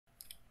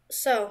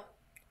So,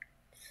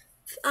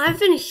 I've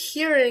been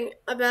hearing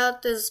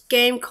about this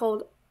game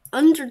called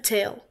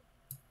Undertale.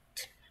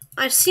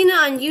 I've seen it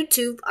on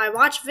YouTube. I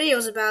watched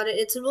videos about it.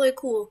 It's really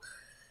cool.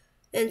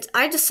 And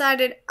I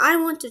decided I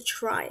want to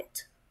try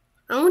it.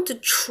 I want to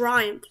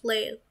try and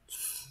play it.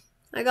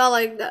 I got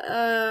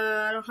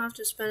I don't have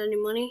to spend any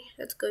money.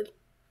 That's good.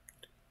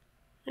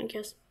 I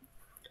guess.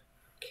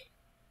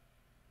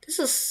 This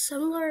is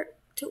similar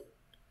to.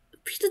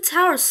 Pizza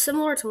Tower is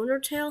similar to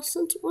Undertale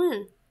since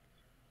when?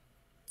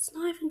 It's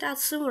not even that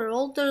similar.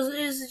 All there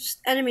is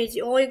just enemies.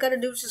 All you gotta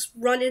do is just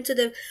run into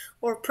them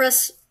or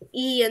press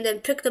E and then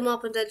pick them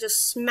up and then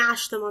just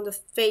smash them on the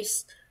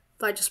face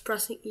by just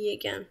pressing E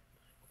again.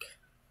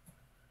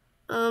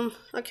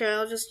 Okay,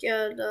 I'll just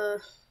get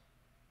the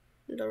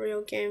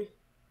real game.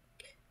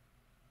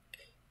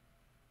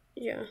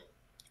 Yeah.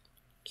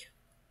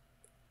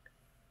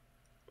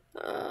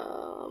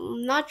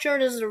 I'm not sure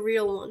this is the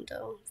real one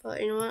though,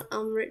 but you know what?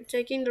 I'm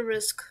taking the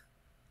risk.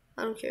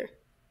 I don't care.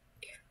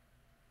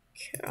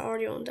 I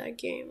already own that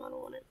game. I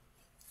don't want it.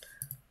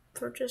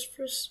 Purchase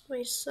for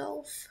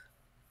myself.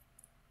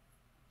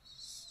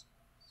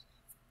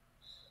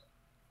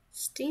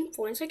 Steam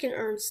points. I can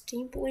earn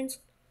Steam points.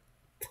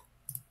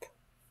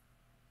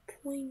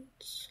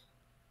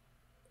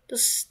 The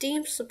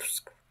Steam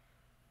subscriber.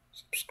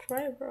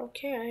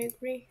 Okay, I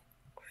agree.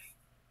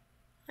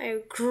 I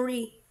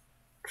agree.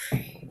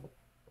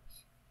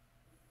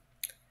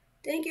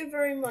 Thank you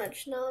very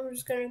much. Now I'm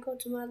just gonna go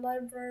to my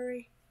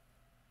library.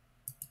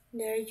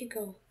 There you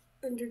go.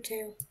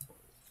 Undertale.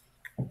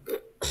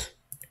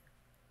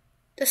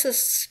 This is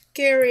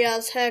scary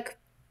as heck.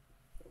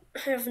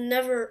 I have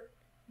never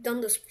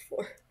done this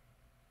before.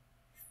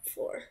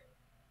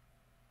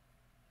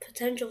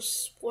 Potential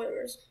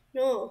spoilers.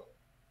 No.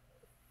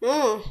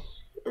 No.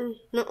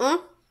 Nuh-uh.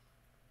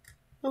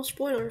 No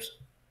spoilers.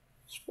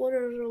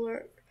 Spoilers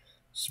alert.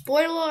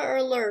 Spoiler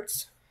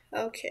alerts.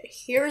 Okay,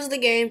 here's the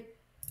game.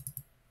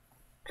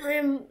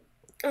 I'm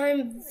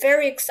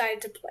very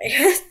excited to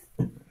play.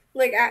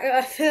 Like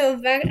I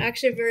feel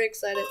actually very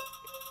excited.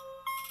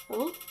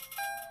 Oh.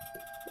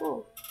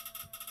 Oh.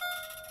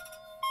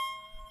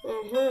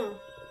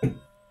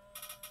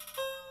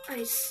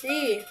 I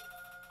see.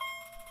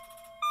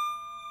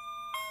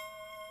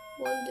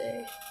 One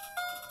day,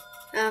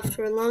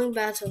 after a long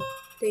battle,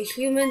 the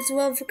humans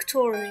were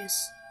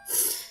victorious.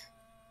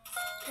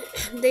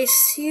 They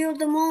sealed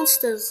the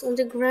monsters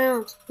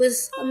underground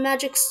with a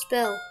magic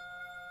spell.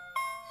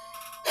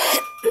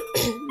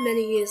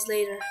 Many years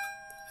later. ...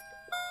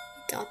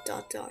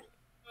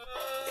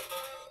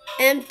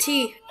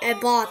 MT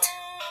Ebot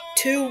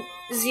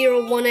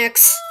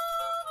 201X.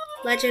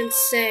 Legends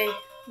say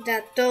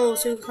that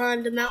those who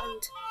climb the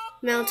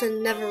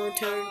mountain never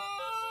return.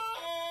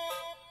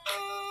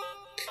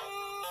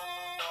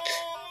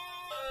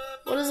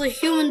 What is a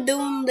human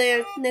doing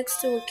there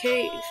next to a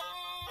cave?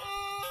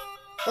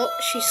 Oh,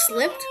 she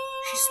slipped?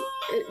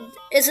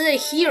 Is it a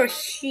he or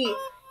she?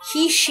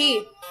 He,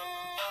 she.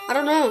 I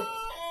don't know.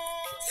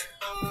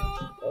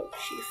 Oh,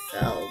 she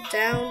fell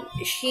down.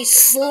 She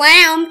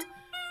slammed.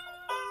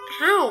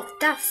 How?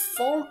 That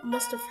fall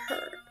must have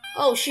hurt.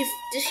 Oh,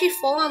 did she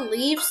fall on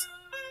leaves?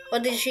 Or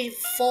did she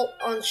fall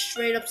on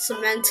straight up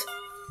cement?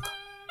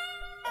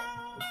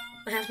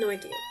 I have no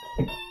idea.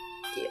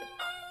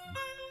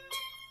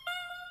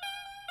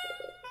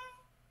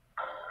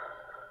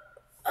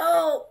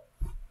 Oh,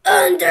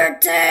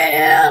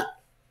 Undertale!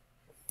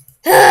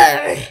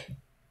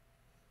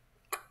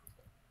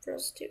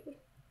 Press 2.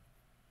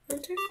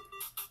 Enter?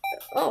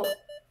 Oh.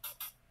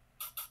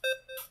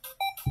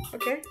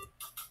 Okay.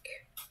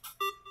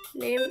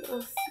 Name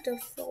of the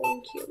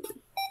fallen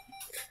human.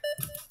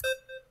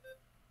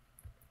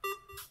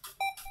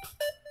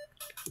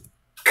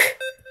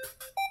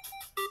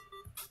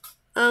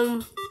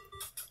 I'm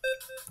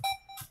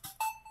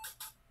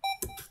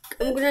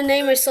gonna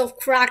name myself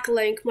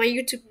Cracklink, my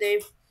YouTube name.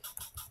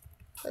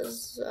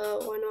 Cause,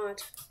 why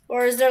not?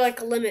 Or is there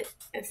like a limit?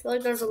 I feel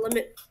like there's a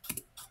limit.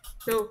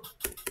 No.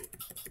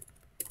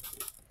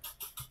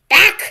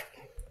 Back!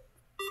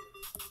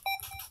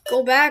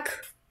 Go back.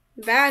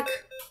 Back.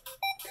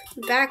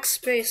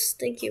 Backspace.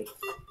 Thank you.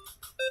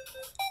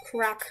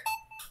 Crack.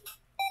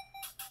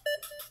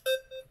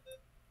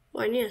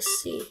 Oh, I need a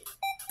C.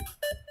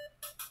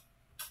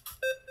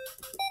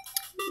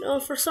 No,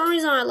 for some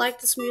reason I like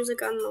this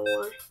music. I don't know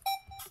why.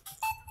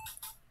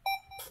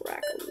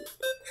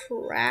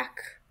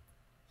 Crack.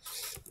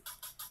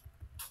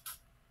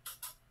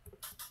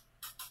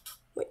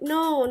 Wait,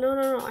 no.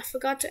 I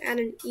forgot to add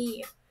an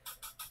E.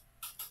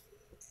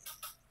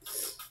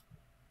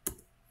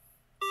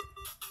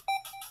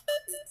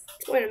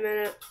 Wait a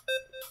minute.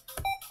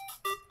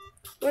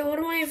 Wait, what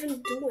am I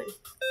even doing?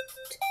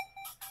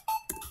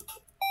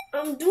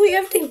 I'm doing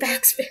everything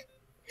backspin.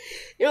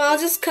 You know, I'll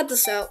just cut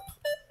this out.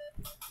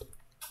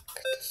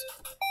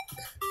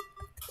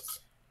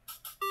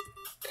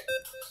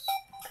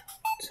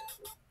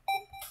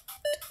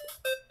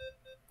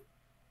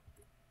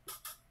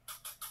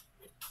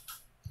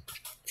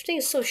 Everything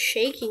is so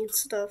shaky and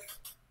stuff.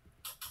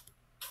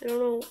 I don't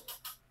know.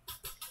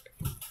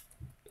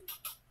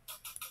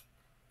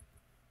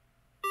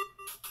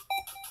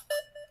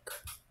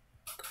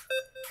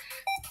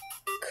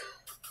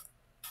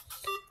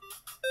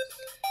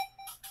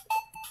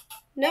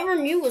 Never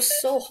knew it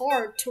was so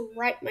hard to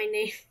write my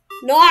name.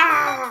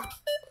 No!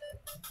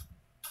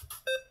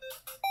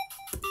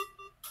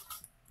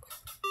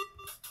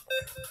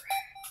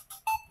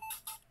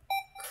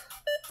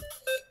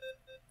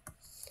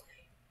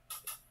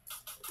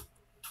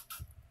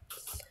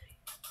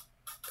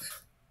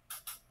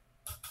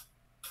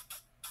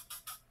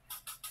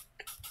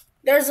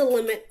 There's a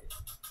limit.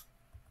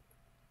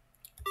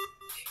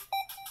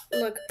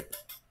 Look,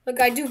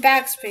 I do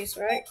backspace,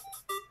 right?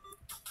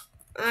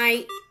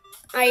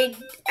 I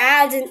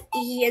add an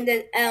E and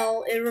an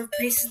L. It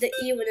replaces the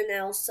E with an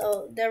L.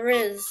 So there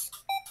is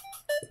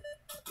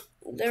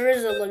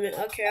a limit.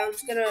 Okay, I'm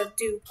just gonna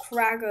do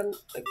Cracker.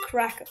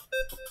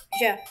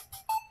 Yeah,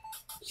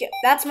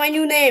 that's my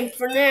new name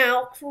for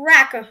now.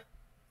 Cracker.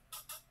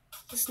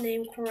 Is this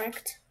name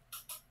correct?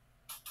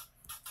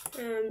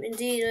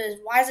 Indeed it is.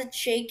 Why is it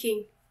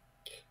shaking?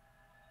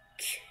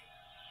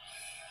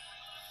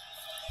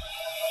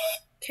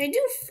 Can I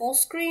do full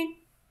screen?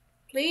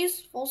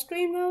 Please? Full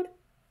screen mode?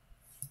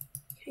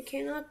 I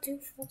cannot do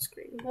full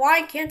screen.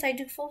 Why can't I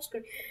do full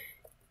screen?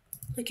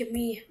 Look at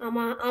me. I'm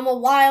a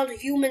wild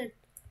human.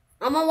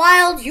 I'm a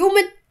wild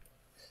human.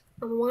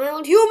 I'm a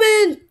wild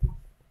human.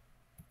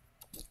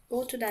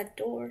 Go to that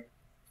door.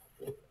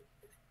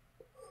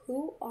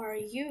 Who are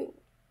you?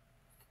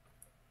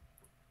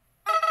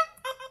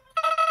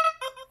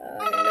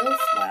 Hello,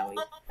 Flowey.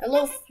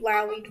 Hello,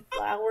 Flowey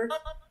flower.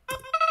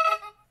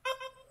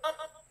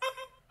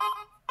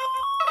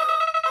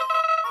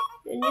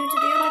 You're new to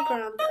the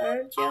underground,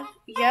 aren't you?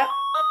 Yep.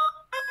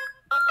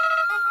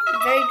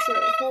 Very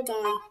true. Hold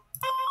on.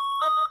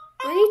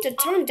 I need to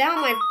turn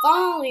down my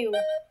volume.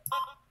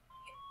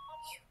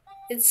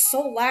 It's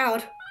so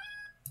loud.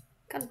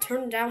 Gotta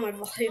turn down my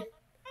volume.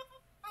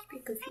 Be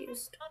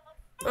confused.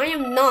 I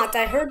am not.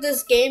 I heard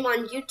this game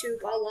on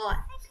YouTube a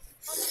lot.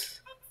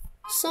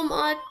 Some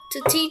ought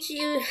to teach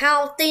you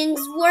how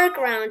things work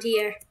around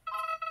here.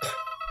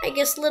 I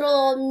guess little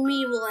old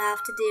me will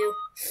have to do.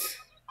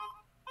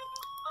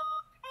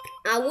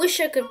 I wish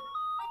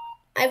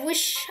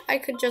I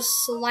could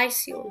just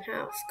slice you in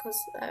half, cause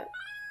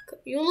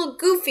you look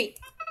goofy.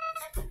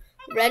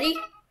 Ready?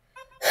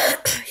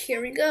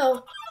 Here we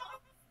go.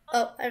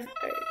 Oh,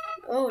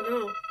 oh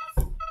no,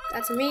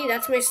 that's me.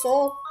 That's my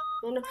soul.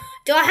 Oh no,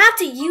 do I have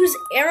to use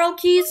arrow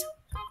keys?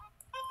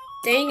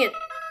 Dang it!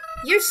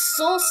 Your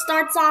soul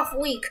starts off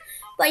weak,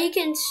 but you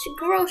can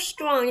grow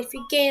strong if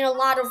you gain a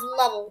lot of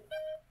level.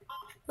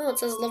 Oh, it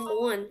says level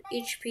 1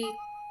 HP.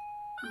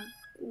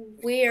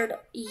 Weird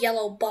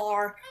yellow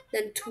bar,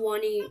 then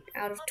 20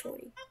 out of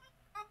 20.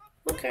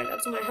 Okay,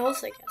 that's my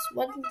health, I guess.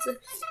 What is it?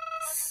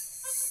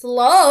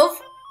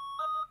 Love?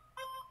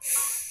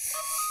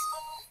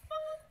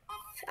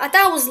 I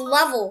thought it was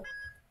level,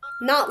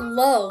 not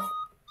love.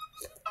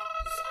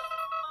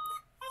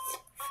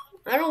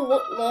 I don't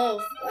want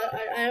love.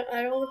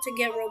 I don't want to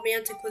get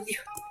romantic with you.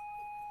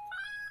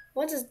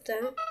 What is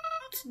that?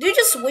 Did you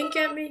just wink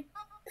at me?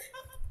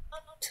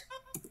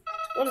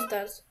 What is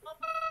that?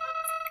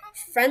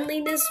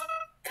 Friendliness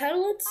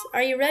pellets?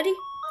 Are you ready?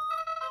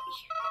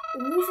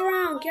 Move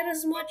around, get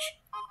as much.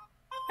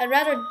 I'd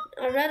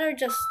rather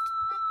just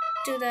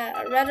do that.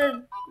 I'd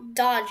rather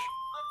dodge.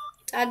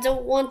 I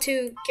don't want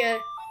to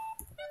get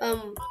I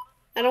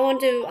don't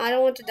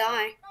want to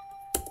die.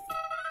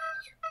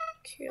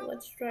 Okay,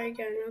 let's try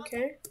again,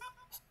 okay?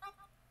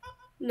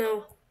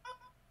 No.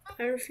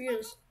 I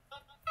refuse.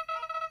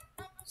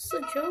 It's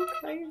a joke,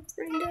 are you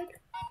brain dead?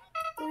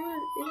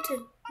 Run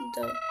into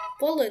the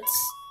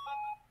bullets.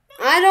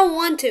 I don't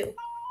want to.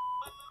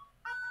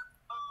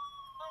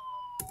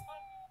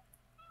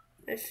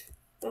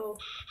 Oh,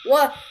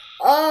 what?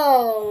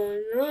 Oh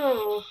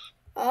no.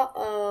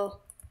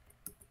 Uh-oh.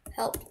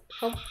 Help!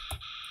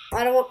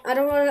 I don't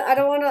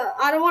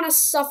want to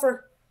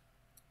suffer.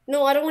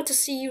 No, I don't want to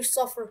see you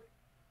suffer.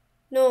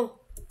 No,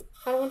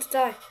 I don't want to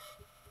die.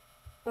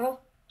 Huh?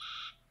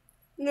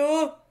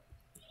 No.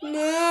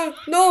 No!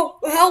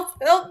 Help!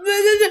 No!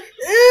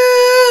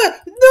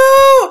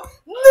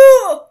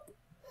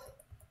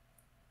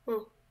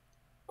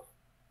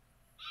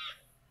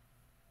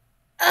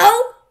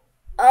 Oh.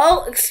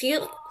 Oh,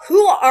 excuse.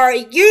 Who are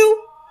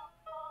you?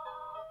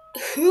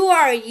 Who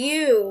are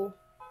you?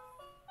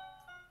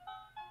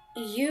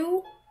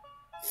 You?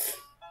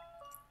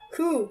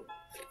 Who?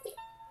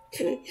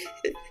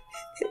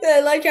 I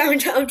like how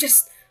I'm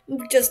just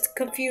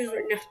confused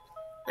right now.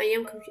 I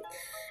am confused.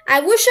 I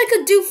wish I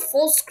could do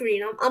full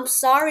screen. I'm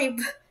sorry,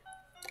 but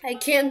I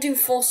can't do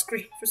full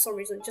screen for some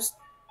reason. Just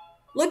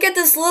look at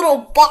this little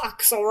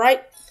box,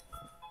 alright?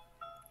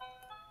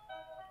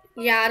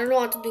 Yeah, I don't know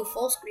how to do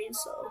full screen,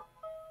 so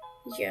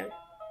yeah.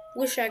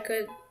 Wish I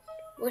could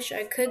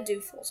do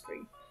full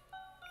screen.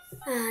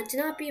 Do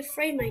not be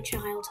afraid, my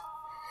child.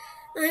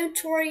 I'm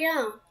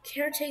Toriel,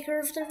 caretaker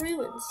of the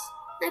ruins.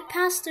 I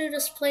pass through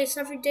this place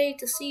every day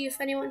to see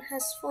if anyone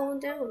has fallen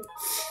down.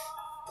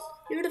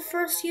 You're the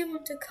first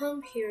human to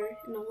come here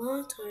in a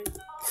long time.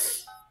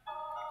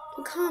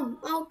 Come,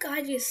 I'll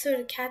guide you through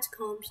the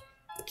catacombs.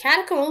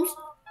 Catacombs?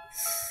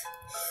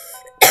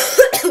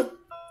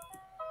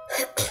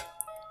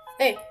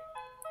 Hey,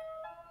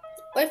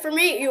 wait for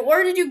me.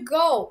 Where did you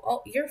go?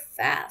 Oh, you're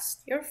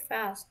fast. You're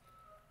fast.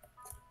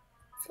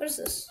 What is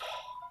this?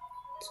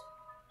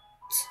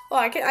 Oh,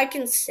 I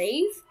can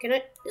save? Can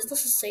I? Is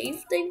this a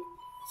save thing?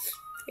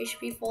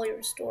 HP fully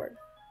restored.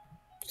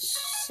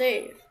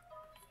 Save.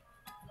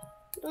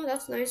 Oh,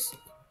 that's nice.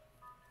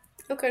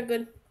 Okay,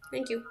 good.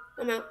 Thank you.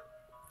 I'm out.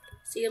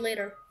 See you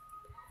later.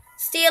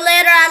 See you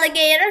later,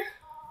 alligator.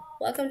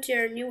 Welcome to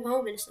your new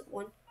home, innocent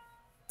one.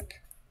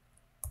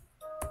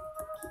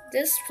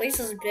 This place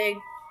is big.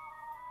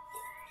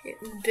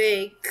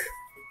 Big.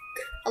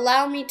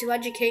 Allow me to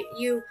educate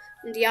you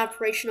in the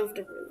operation of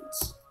the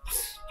runes.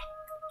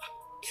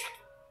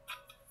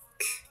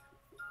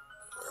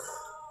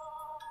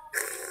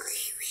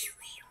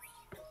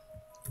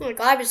 Like,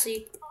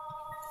 obviously,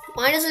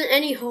 why doesn't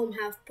any home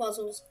have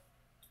puzzles?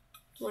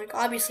 Like,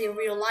 obviously,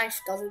 real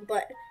life doesn't,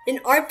 but in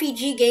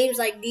RPG games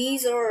like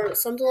these or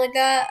something like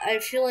that, I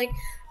feel like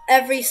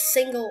every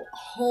single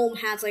home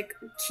has, like,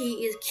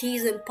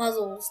 keys and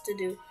puzzles to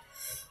do.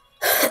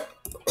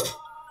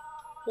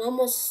 We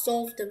almost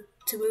solved them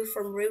to move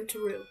from room to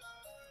room.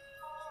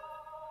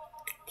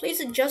 Please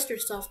adjust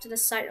yourself to the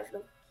sight of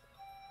them.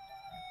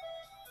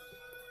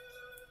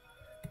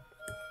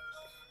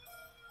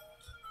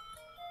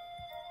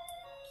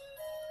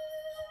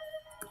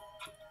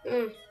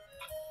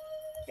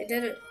 I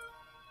did it.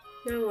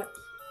 Now what?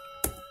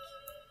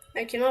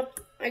 I cannot.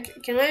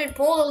 Can I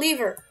pull the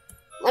lever?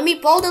 Let me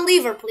pull the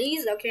lever,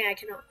 please. Okay, I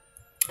cannot.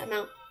 I'm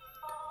out.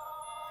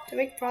 To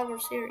make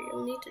progress here,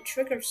 you'll need to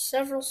trigger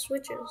several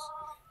switches.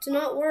 Do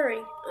not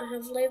worry. I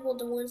have labeled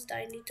the ones that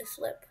I need to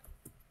flip.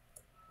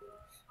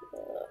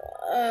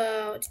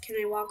 Can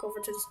I walk over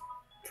to this?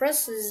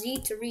 Press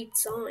Z to read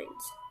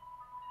signs.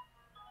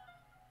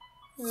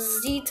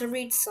 Z to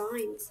read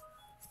signs.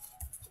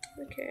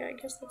 Okay, I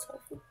guess that's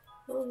helpful.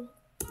 Oh.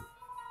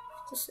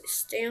 Just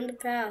stay on the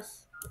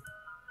path.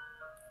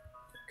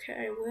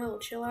 Okay, well,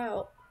 chill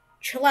out.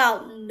 Chill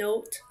out,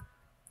 note.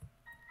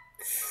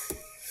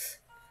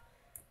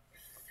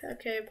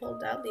 Okay, I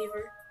pulled that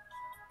lever.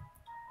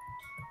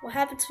 What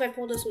happens if I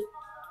pull this one?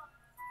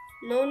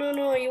 No.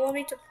 You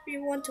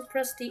want to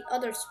press the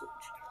other switch.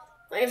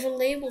 I haven't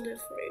labeled it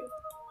for you.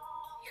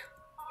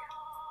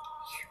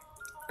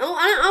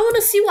 I want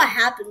to see what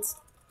happens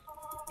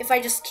if I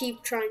just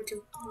keep trying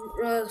to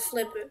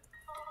flip it.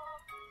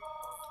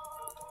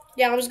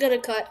 Yeah, I'm just gonna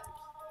cut.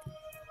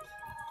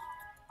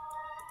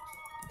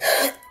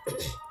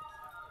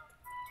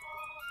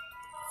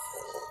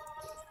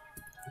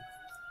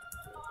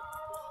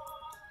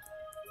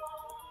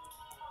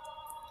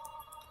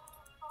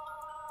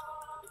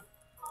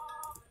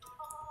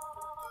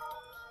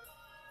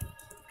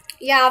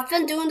 Yeah, I've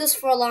been doing this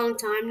for a long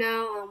time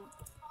now.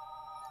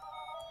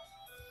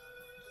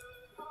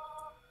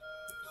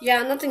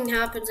 Yeah, nothing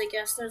happens, I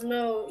guess. There's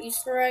no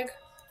Easter egg.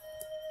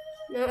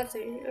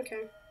 Nothing.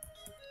 Okay.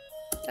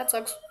 That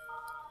sucks.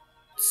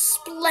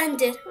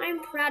 Splendid. I'm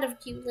proud of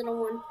you, little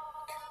one.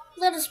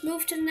 Let us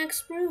move to the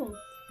next room.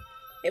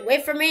 Hey,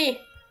 wait for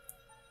me.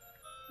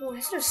 Why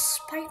is there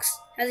spikes?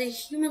 As a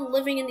human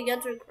living in the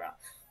underground,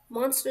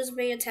 monsters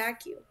may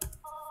attack you.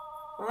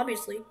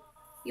 Obviously.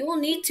 You will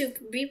need to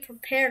be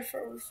prepared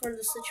for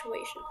the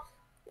situation.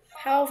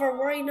 However,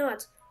 worry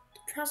not.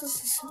 The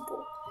process is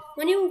simple.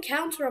 When you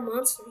encounter a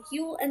monster,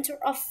 you will enter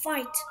a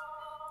fight.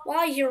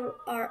 While you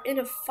are in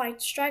a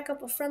fight, strike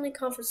up a friendly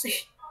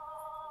conversation.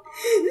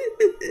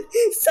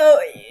 So,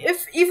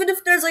 even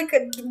if there's like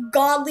a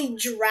godly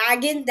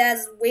dragon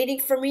that's waiting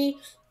for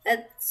me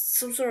at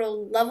some sort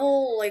of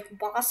level, like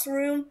boss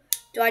room,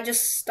 do I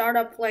just start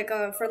up like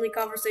a friendly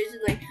conversation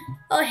like,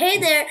 oh, hey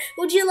there,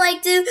 would you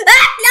like to,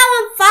 now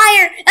I'm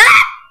fire,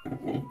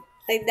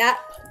 like that.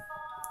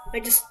 I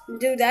just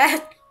do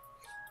that.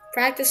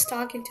 Practice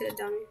talking to the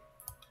dummy.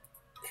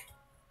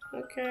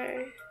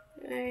 Okay.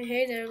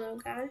 Hey there, little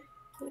guy.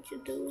 What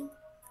you doing?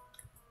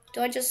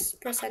 Do I just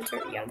press enter?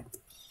 Yeah.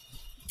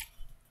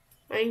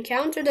 I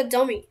encountered a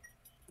dummy.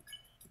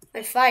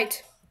 I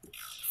fight.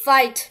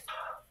 Fight.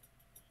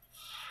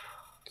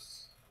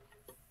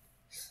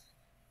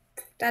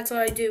 That's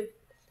what I do.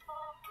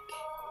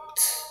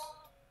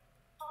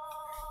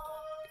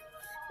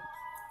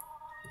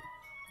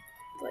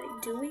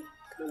 Wait, do we?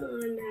 Come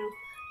on now.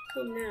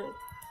 Come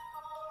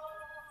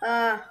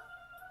now.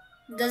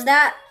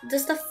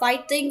 Does the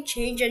fight thing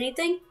change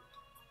anything?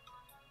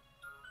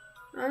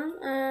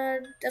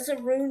 Does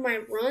it ruin my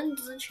run?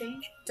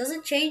 Does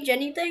it change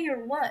anything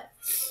or what?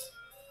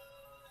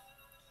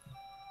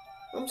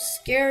 I'm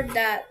scared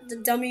that the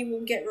dummy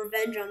will get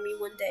revenge on me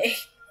one day.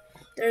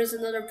 There's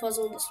another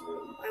puzzle in this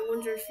room. I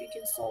wonder if you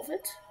can solve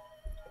it.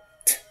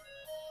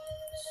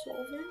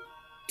 Solve it?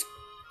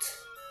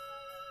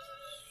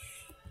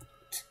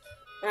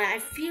 I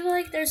feel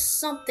like there's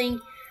something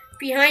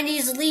behind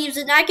these leaves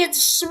and I can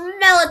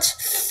smell it.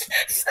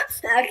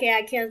 Okay,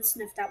 I can't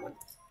sniff that one.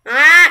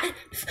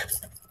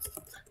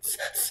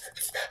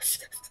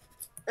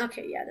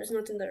 Okay, yeah, there's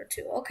nothing there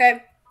too.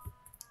 Okay.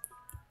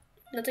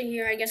 Nothing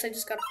here. I guess I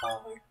just gotta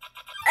follow her.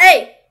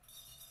 Hey!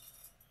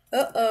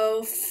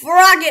 Uh-oh.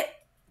 Frog it!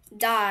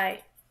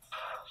 Die.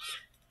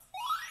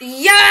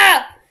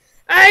 Yeah!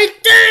 I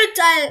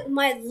did!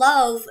 My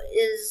love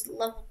is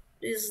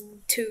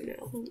 2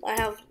 now. I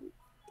have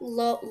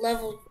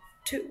level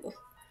 2.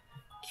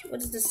 What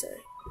does this say?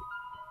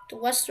 The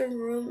western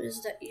room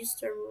is the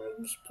eastern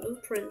room's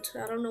blueprint.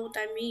 I don't know what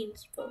that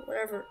means, but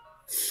whatever.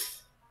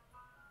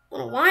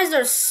 Oh, why is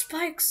there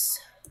spikes?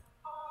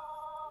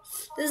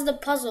 This is the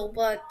puzzle,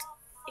 but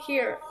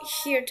here,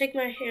 take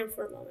my hand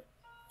for a moment.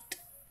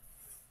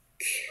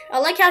 I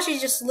like how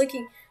she's just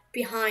looking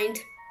behind.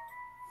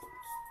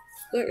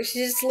 Look,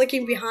 she's just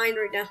looking behind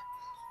right now.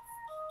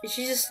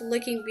 She's just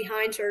looking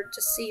behind her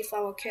to see if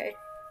I'm okay.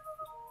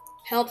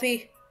 Help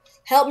me,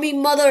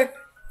 mother.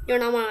 You're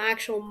not my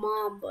actual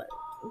mom, but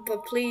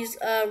please,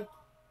 the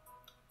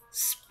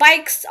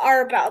spikes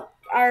are about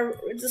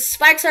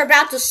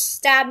to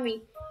stab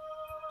me.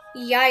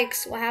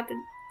 Yikes! What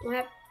happened? What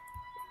happened?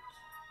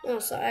 Oh,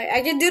 sorry.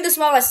 I can do this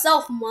by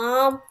myself,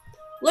 Mom.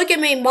 Look at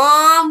me,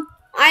 Mom.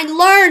 I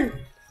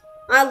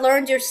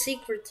learned your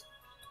secret.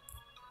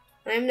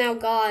 I am now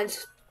God.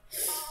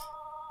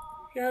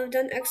 You have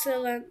done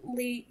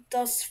excellently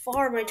thus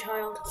far, my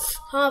child.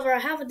 However, I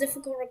have a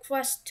difficult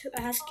request to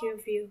ask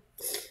of you.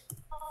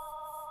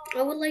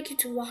 I would like you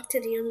to walk to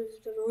the end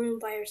of the room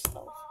by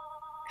yourself.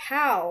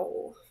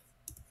 How?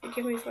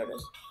 Forgive me for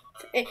this.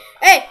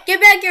 Hey, get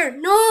back here!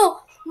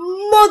 No!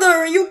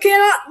 Mother, you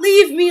cannot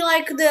leave me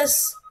like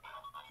this!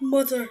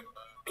 Mother,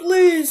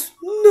 please,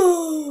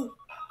 no!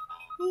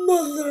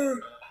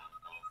 Mother!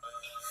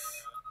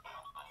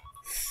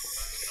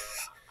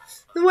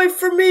 Wait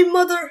for me,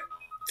 Mother!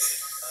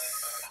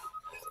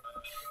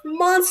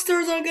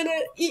 Monsters are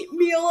gonna eat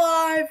me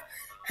alive!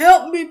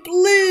 Help me,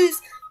 please!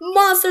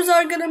 Monsters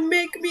are gonna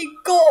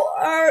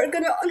are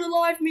gonna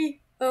unalive me!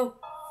 Oh,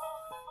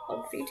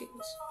 I'm feeding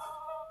this.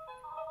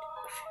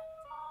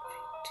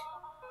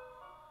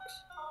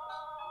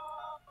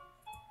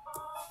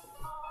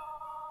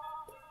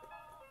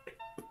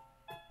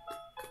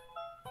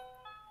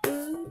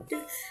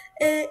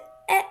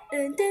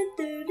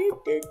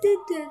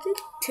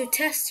 To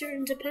test your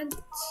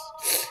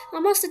independence, I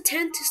must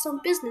attend to some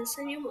business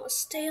and you must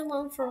stay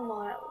alone for a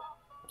while.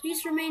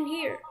 Please remain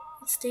here.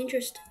 It's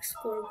dangerous to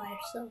explore by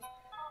yourself.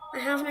 I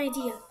have an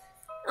idea.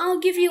 I'll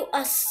give you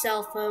a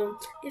cell phone.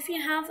 If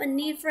you have a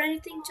need for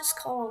anything, just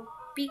call.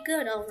 Be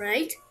good,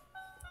 alright?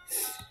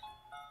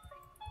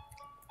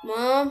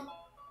 Mom,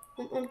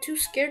 I'm too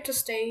scared to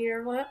stay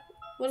here. What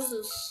is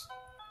this?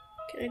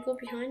 Can I go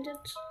behind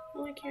it?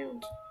 No, I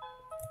can't.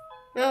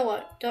 Now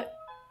what?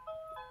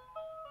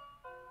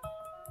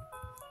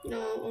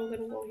 No, I'm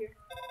gonna go here.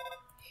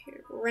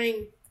 Here,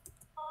 ring.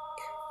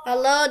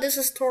 Hello, this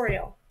is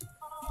Toriel.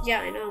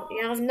 Yeah, I know.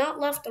 You have not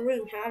left the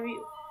room, have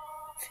you?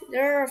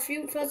 There are a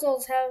few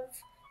puzzles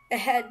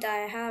ahead that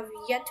I have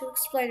yet to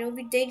explain. It would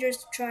be dangerous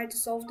to try to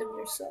solve them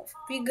yourself.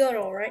 Be good,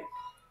 alright?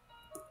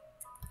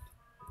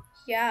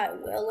 Yeah,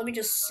 well, let me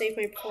just save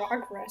my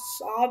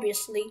progress,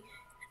 obviously.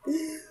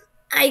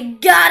 I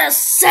gotta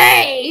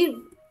save!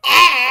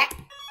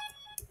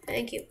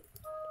 Thank you.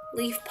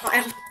 Leaf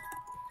pile.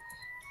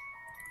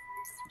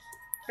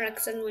 I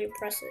accidentally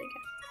press it again.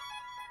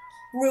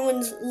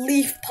 Ruins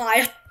leaf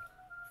pile.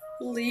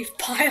 Leaf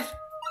pile.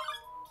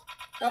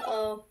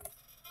 Uh-oh.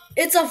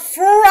 It's a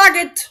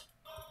frogget!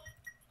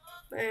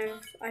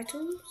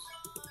 Items?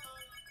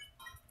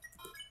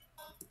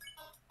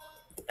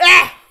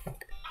 Ah!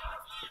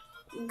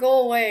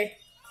 Go away.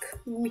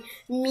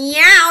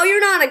 Meow,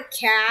 you're not a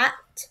cat.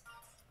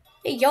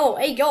 Hey yo,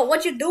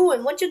 what you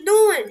doing? What you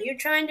doing? You're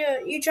trying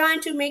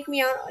to make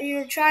me out,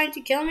 you're trying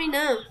to kill me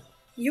now.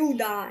 You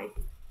die.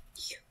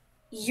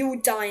 You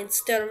die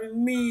instead of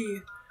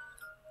me.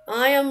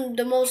 I am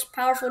the most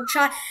powerful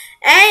child.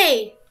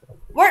 Hey!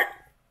 What?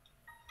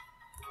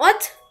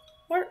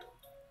 Where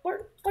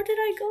did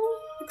I go?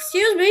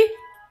 Excuse me?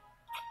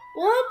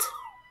 What?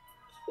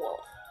 Whoa.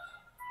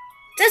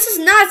 This is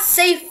not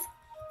safe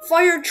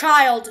for your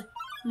child,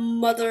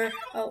 mother.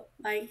 Oh,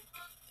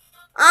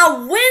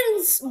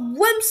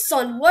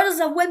 Wimpson. What is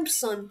a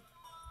Wimpson?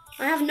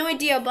 I have no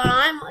idea, but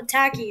I'm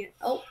attacking it.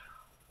 Oh,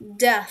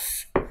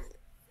 death.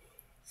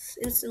 It's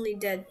instantly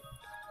dead.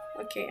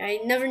 Okay, I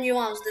never knew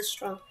I was this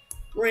strong.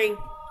 Ring.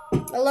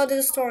 I love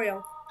the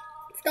tutorial.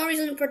 For no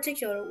reason in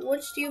particular,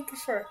 which do you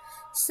prefer?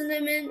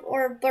 Cinnamon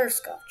or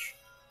butterscotch?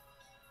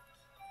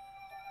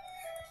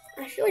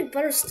 I feel like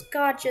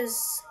butterscotch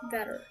is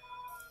better.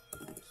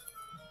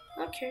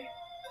 Okay,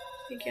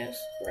 I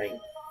guess. Ring.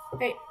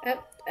 Hey,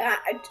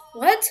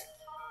 what?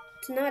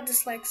 Do not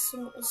dislike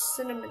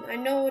cinnamon. I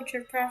know what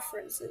your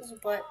preference is,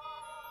 but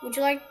would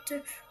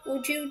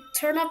you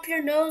turn up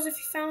your nose if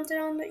you found it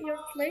on your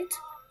plate?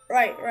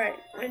 Right, I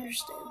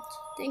understand.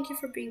 Thank you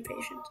for being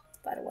patient,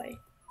 by the way.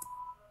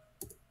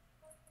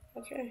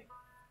 Okay.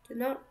 Do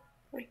not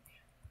wait.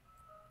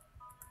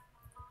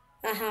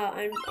 Aha,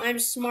 I'm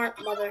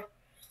smart, mother.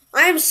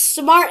 I am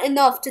smart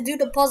enough to do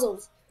the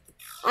puzzles.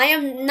 I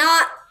am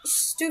not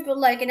stupid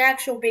like an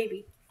actual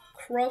baby.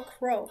 Croak,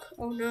 croak.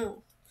 Oh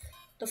no.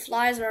 The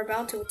flies are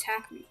about to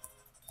attack me.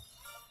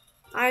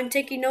 I am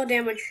taking no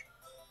damage.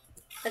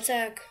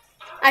 Attack.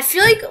 I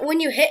feel like when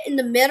you hit in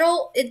the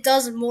middle, it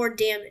does more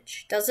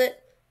damage. Does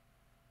it?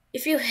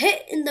 If you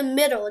hit in the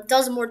middle, it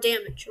does more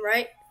damage,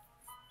 right?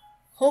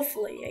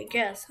 Hopefully, I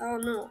guess. I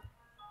don't know.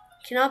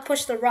 Cannot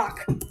push the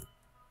rock.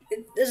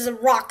 This is a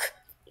rock.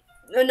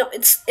 No,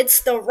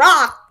 it's the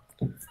rock.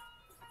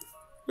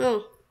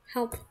 No,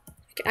 help.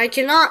 I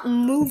cannot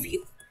move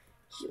you.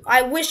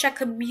 I wish I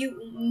could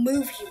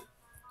move you.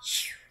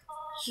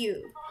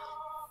 You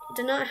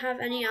do not have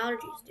any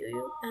allergies, do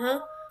you?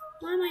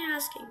 What am I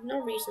asking?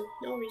 No reason.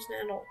 No reason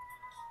at all.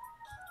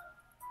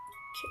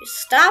 Okay,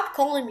 stop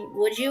calling me,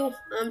 would you?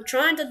 I'm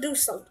trying to do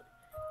something.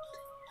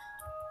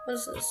 What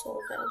is this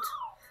all about?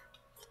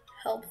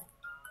 Help.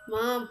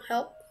 Mom,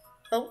 help.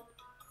 Help.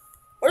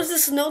 What does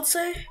this note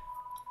say?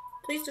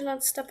 Please do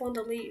not step on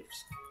the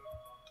leaves.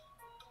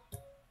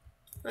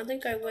 I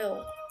think I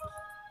will.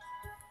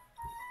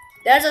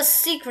 There's a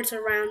secret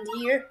around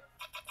here.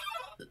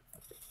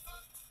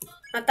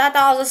 I thought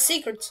that was a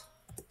secret.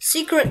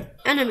 Secret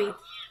enemy.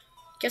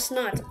 Guess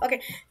not.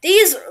 Okay,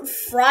 these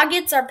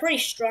froggets are pretty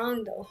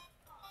strong though.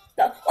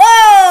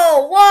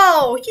 Whoa!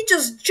 Whoa! He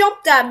just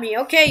jumped at me.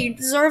 Okay, you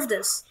deserve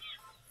this.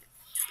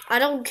 I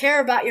don't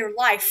care about your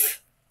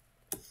life.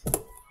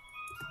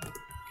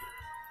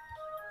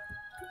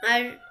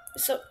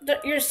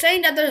 You're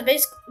saying that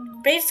there's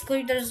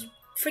basically there's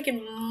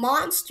freaking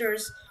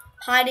monsters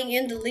hiding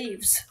in the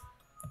leaves.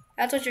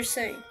 That's what you're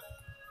saying.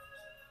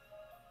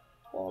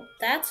 Well,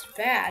 that's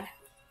bad.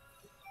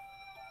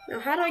 Now,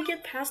 how do I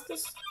get past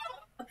this?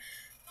 A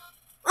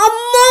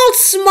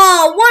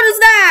Moldsmal! What is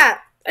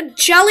that? A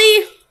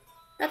jelly?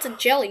 That's a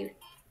jelly.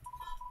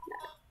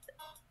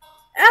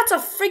 That's a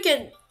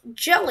freaking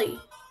jelly.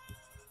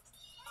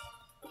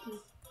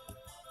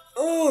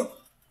 Oh.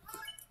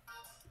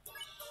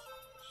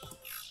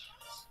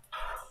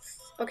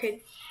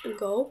 Okay,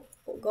 go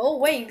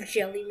away, you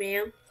jelly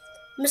man,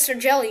 Mr.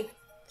 Jelly.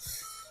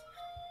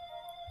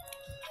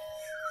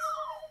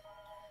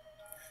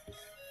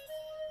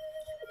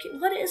 Okay,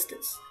 what is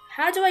this?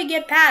 How do I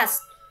get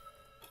past?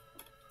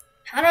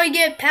 How do I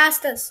get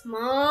past this,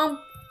 Mom?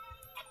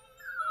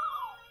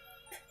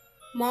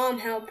 Mom,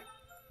 help!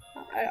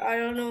 I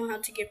don't know how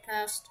to get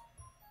past.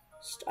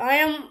 I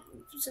am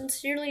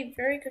sincerely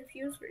very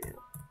confused right now.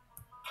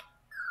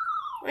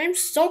 I am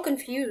so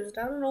confused.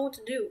 I don't know what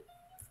to do.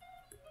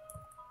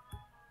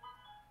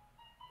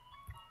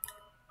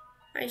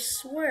 I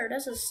swear,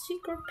 there's a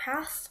secret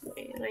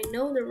pathway, and I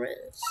know there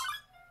is.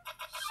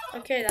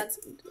 Okay, that's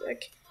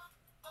okay.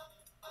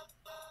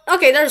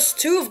 Okay, there's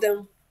two of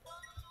them.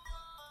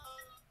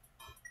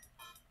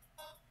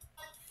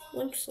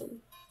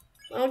 Wimpson.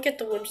 I'll get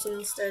the Wimpson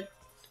instead.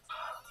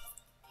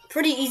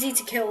 Pretty easy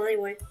to kill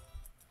anyway.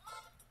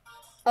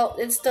 Oh,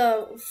 it's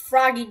the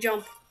Froggy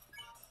Jump.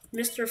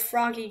 Mr.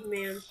 Froggy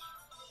Man.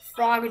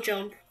 Frog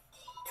Jump.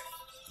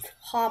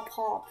 Hop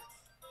Hop.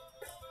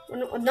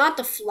 No, not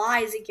the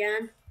flies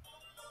again.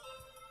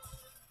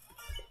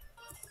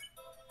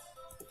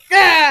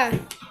 Ah!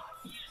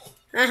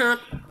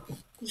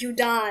 You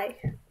die.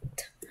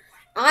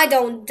 I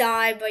don't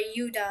die, but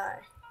you die.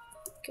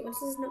 Okay,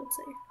 what's this note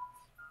say?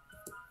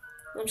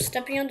 I'm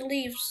stepping on the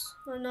leaves.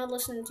 I'm not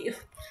listening to you.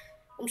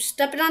 I'm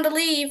stepping on the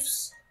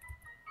leaves.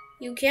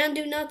 You can't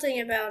do nothing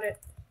about it.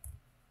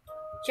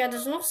 Yeah,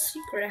 there's no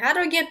secret. How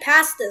do I get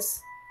past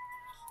this?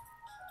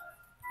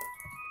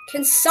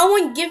 Can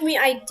someone give me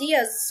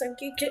ideas?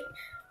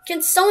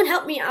 Can someone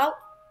help me out,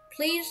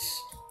 please?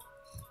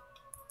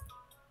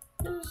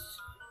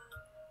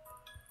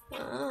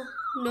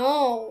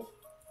 No.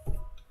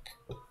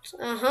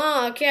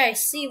 Okay, I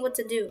see what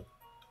to do.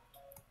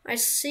 I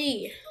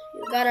see.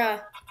 You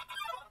gotta...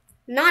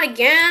 Not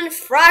again.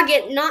 Frog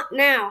it, not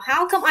now.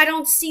 How come I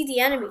don't see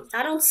the enemies?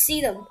 I don't see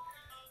them.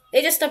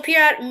 They just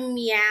appear at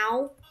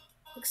meow.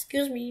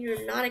 Excuse me,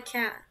 you're not a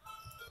cat.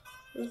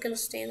 I'm gonna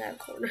stay in that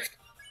corner.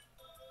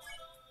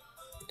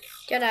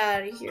 Get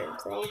out of here,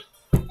 bro.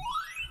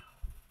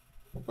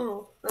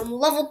 Oh, I'm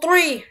level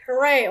 3.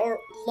 Hooray. Or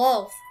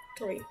love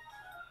 3.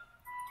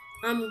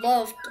 I'm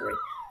love 3.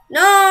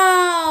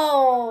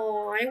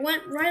 No! I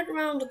went right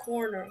around the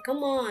corner.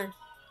 Come on.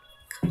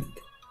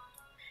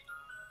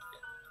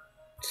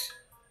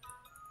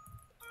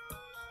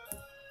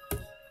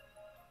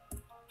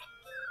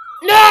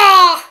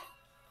 No!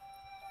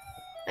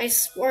 I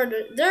swear,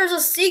 there's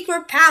a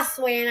secret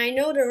pathway, and I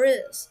know there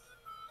is.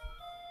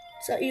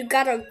 So you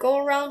gotta go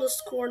around this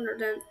corner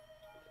then.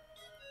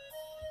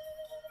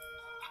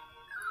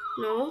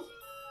 No?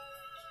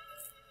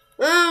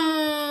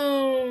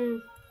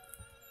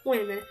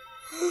 Wait a minute.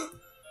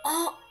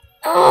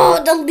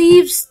 Oh, the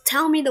leaves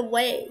tell me the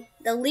way.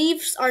 The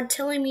leaves are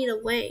telling me the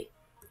way.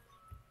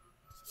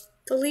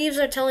 The leaves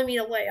are telling me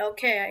the way.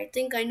 Okay, I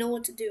think I know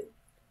what to do.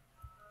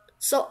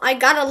 So I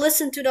gotta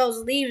listen to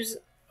those leaves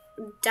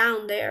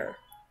down there.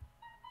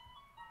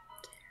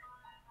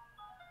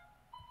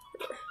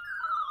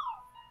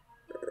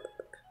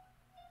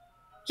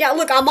 Yeah,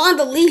 look, I'm on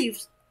the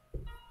leaves.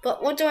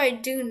 But what do I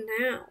do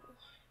now?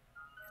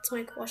 That's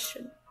my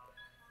question.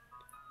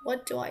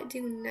 What do I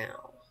do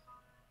now?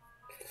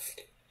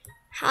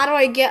 How do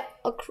I get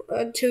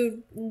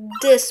to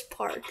this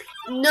part?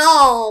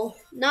 No,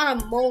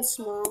 not a mole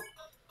small.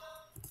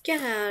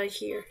 Get out of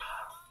here.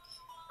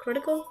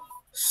 Critical?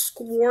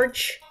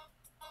 Scorch?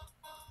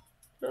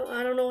 No,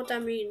 I don't know what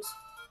that means.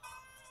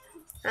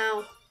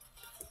 Ow.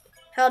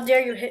 How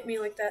dare you hit me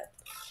like that?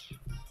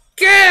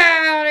 Get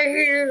out of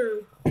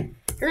here!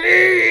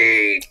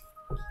 Okay.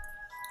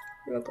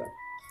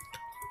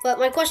 But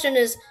my question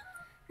is,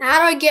 how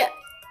do I get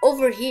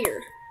over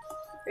here?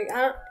 Like,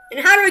 and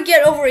how do I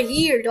get over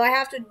here? Do I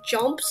have to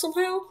jump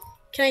somehow?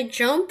 Can I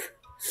jump?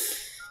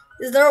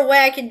 Is there a way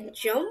I can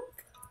jump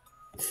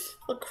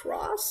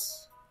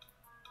across?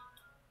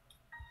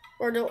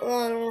 Or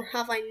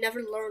have I never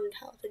learned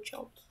how to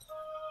jump?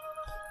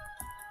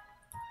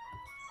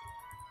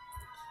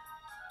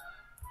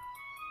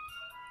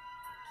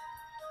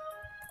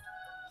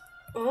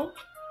 Oh?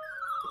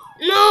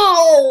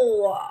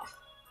 No!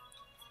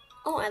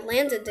 Oh, I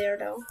landed there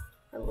though.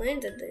 I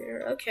landed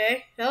there.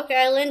 Okay. Okay,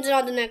 I landed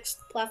on the next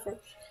platform.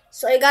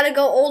 So you gotta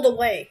go all the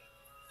way.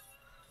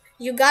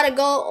 You gotta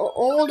go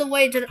all the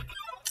way to the...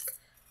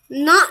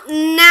 Not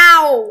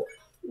now!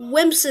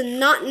 Wimpson,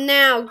 not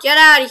now. Get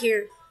out of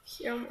here.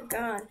 Oh my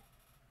god.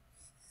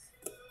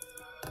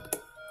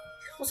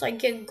 Also, I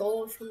get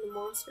gold from the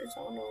monsters. I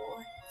don't know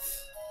why.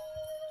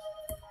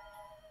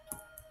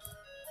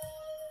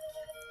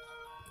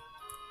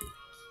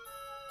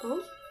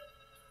 Oh?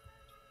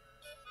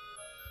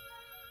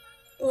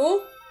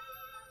 Oh?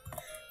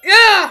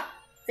 Yeah!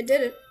 I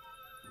did it.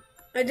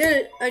 I did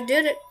it. I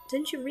did it.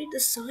 Didn't you read the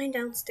sign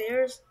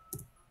downstairs?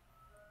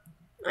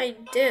 I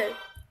did.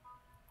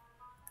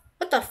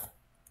 What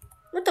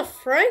the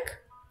frick?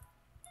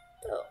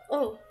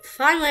 Oh,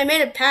 finally I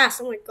made it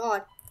past. Oh my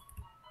god.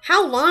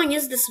 How long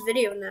is this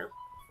video now?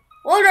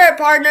 Order,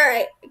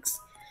 partner.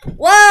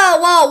 Whoa,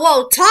 whoa,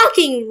 whoa.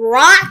 Talking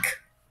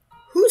rock?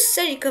 Who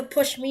said you could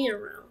push me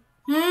around?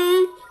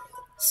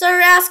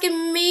 Sir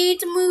asking me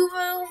to move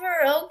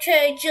over?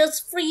 Okay,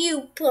 just for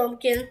you,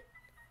 pumpkin.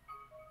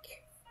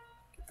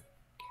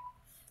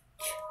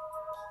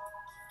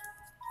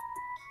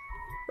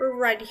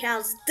 Alrighty,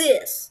 how's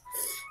this?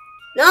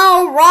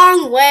 No,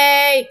 wrong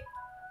way.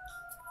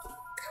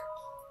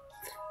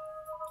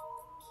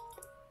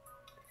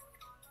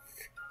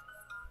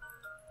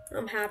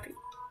 I'm happy.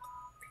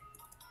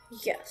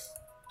 Yes.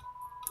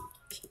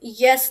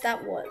 Yes,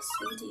 that was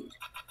indeed.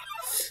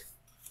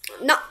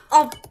 No,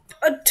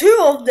 two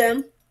of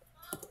them.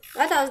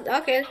 I thought,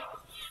 okay.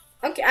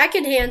 Okay, I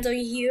can handle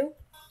you.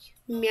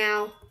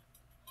 Meow.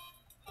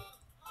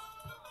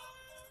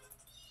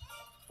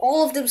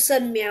 All of them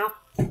said meow.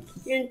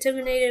 You're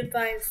intimidated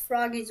by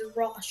Froggy's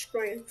raw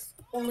strength.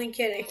 Only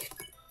kidding.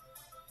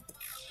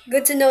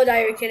 Good to know that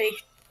you're kidding.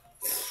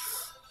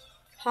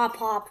 Hop,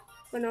 hop.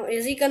 Oh no,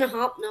 is he gonna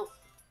hop? No.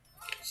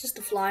 It's just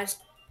the flies.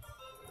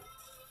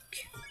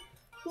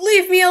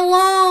 Leave me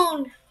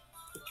alone!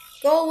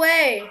 Go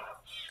away.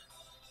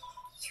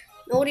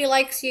 Nobody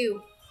likes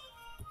you.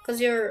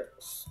 Because you're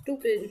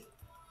stupid.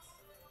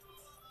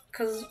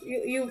 Because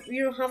you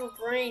don't have a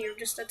brain. You're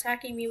just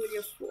attacking me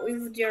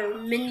with your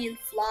minion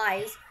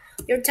flies.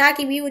 You're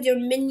attacking me with your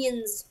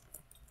minions.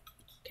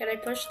 Can I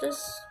push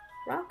this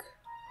rock?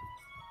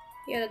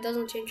 Yeah, that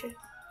doesn't change it.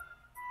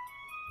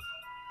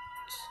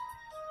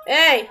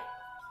 Hey!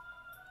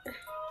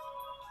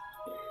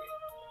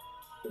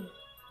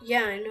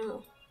 Yeah, I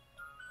know.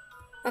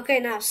 Okay,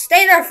 now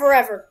stay there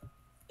forever.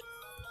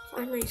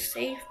 Finally,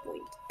 save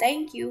point.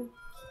 Thank you.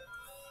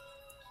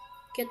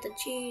 Get the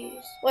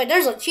cheese. Wait,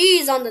 there's a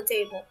cheese on the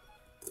table.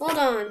 Hold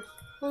on.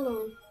 Hold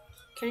on.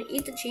 Can I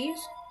eat the cheese?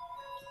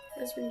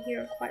 It's been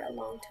here quite a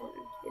long time.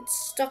 It's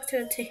stuck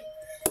to the table.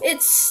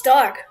 It's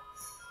stuck.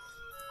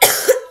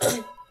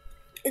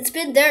 It's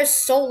been there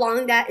so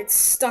long that it's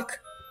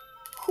stuck.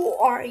 Who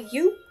are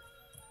you?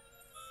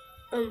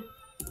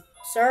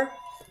 Sir?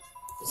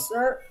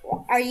 Sir?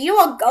 Are you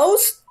a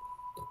ghost?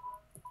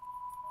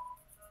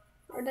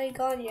 Are they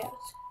gone yet?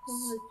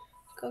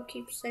 Go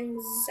keep saying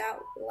zzz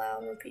out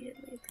loud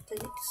repeatedly,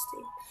 pretending to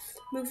sleep.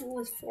 Move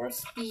with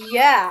force.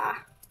 Yeah.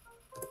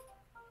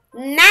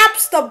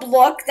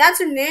 Napstablook. That's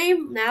her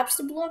name.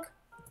 Napstablook.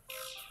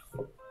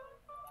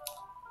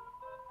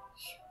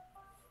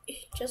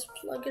 Just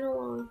plug it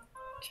along.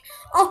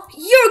 Oh,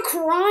 you're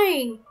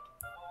crying.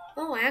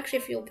 Oh, I actually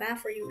feel bad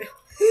for you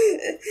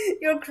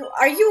now.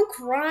 Are you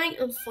crying?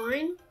 I'm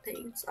fine.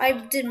 Thanks. I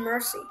did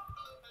mercy.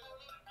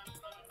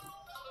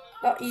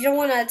 Oh, you don't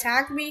want to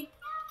attack me?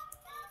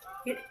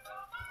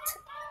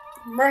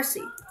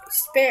 Mercy.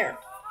 Spare.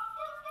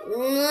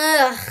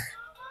 Ugh.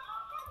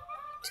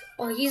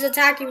 Oh, he's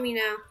attacking me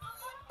now.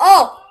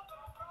 Oh!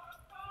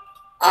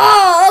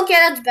 Oh, okay,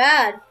 that's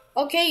bad.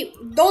 Okay,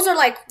 those are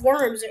like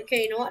worms.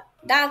 Okay, you know what?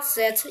 That's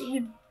it.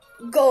 You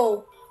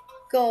go.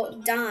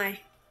 Go,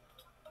 die.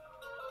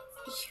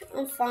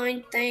 I'm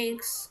fine,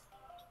 thanks.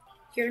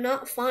 You're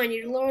not fine.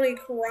 You're literally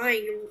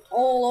crying. You're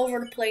all over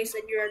the place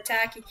and you're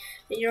attacking.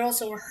 And you're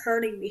also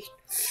hurting me.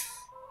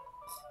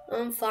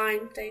 I'm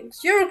fine,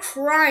 thanks. You're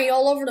crying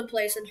all over the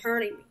place and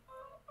hurting me.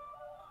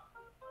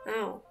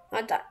 Ow.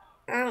 I thought.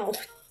 Ow.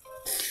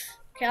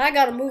 Okay, I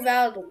gotta move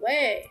out of the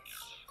way.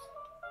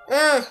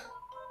 I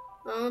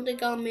don't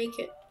think I'll make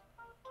it.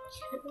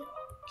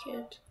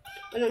 Can't.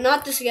 Oh, no,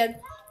 not this again.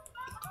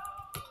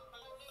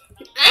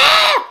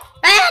 Ah!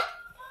 Ah!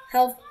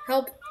 Help,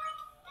 help.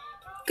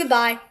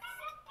 Goodbye.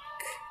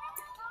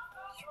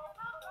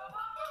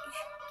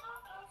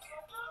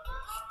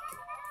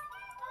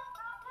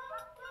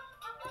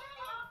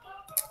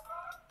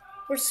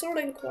 We're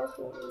sorting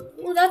corporal.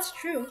 Well, that's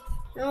true.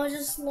 I was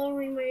just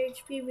lowering my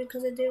HP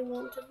because I didn't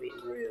want to be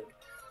rude.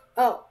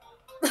 Oh.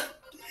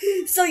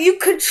 So you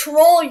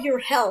control your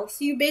health.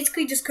 You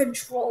basically just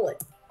control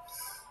it.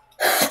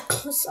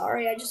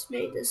 Sorry, I just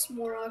made this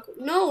more awkward.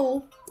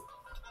 No.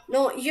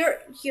 No, you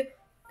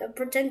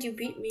pretend you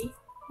beat me.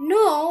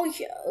 No,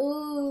 you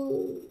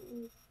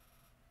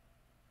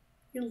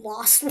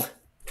lost one.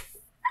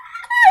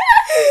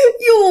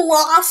 You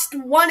lost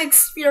one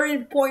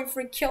experience point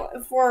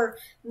for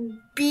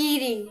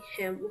beating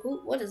him.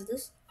 What is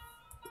this?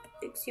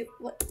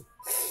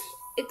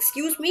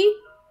 Excuse me?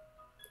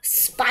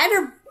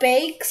 Spider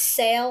bake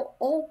sale.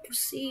 All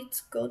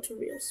proceeds go to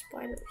real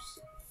spiders.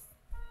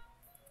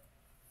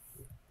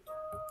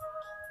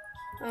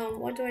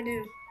 What do I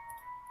do?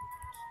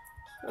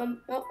 I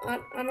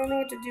don't know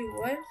what to do.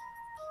 What?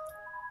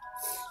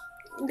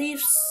 Leave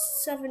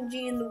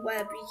 7G in the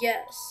web.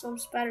 Yes, some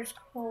spiders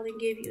crawled and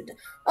gave you.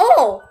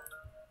 Oh,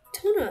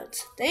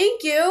 donuts.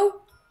 Thank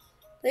you.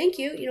 Thank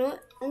you. You know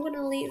what? I'm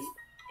gonna leave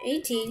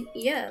 18.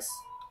 Yes.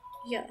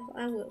 Yeah,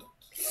 I will.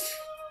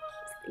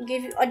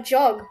 Give you a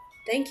jug.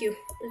 Thank you.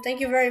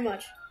 Thank you very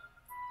much.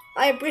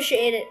 I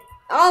appreciate it.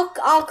 I'll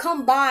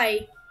come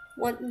by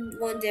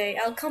one day.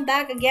 I'll come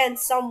back again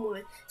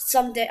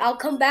someday. I'll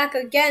come back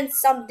again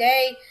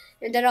someday,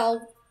 and then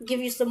I'll give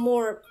you some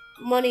more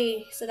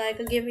money so that I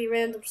can give you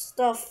random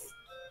stuff.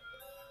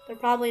 They're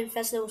probably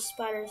infested with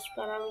spiders,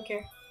 but I don't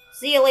care.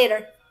 See you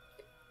later.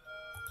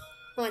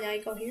 Oh, now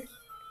you go here.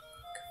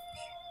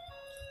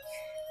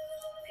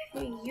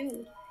 Hey,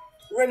 you.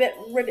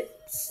 Ribbit,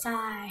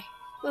 sigh.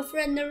 My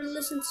friend never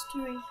listens to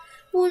me.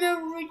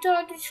 Whenever we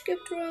talk, you skip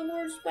through my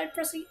words by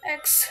pressing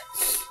X.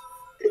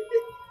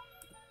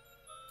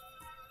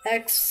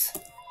 X.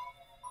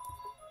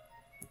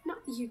 Not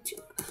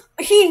YouTube.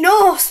 He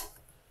knows!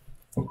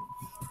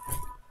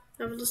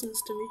 Never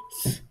listens to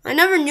me. I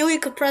never knew you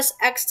could press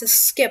X to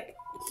skip.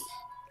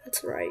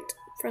 That's right.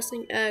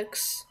 Pressing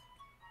X.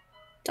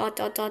 Dot.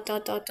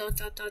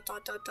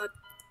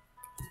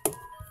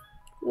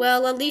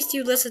 Well, at least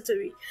you listen to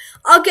me.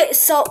 Okay,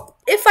 so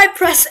if I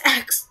press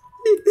X.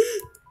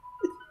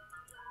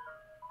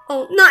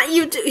 Oh, not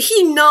you.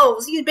 He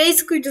knows. He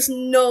basically just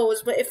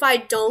knows. But if I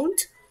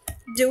don't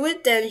do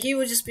it, then he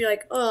would just be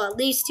like, oh, at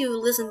least you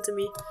listen to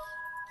me.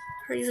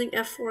 Or using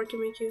F4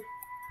 can make you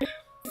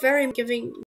very giving.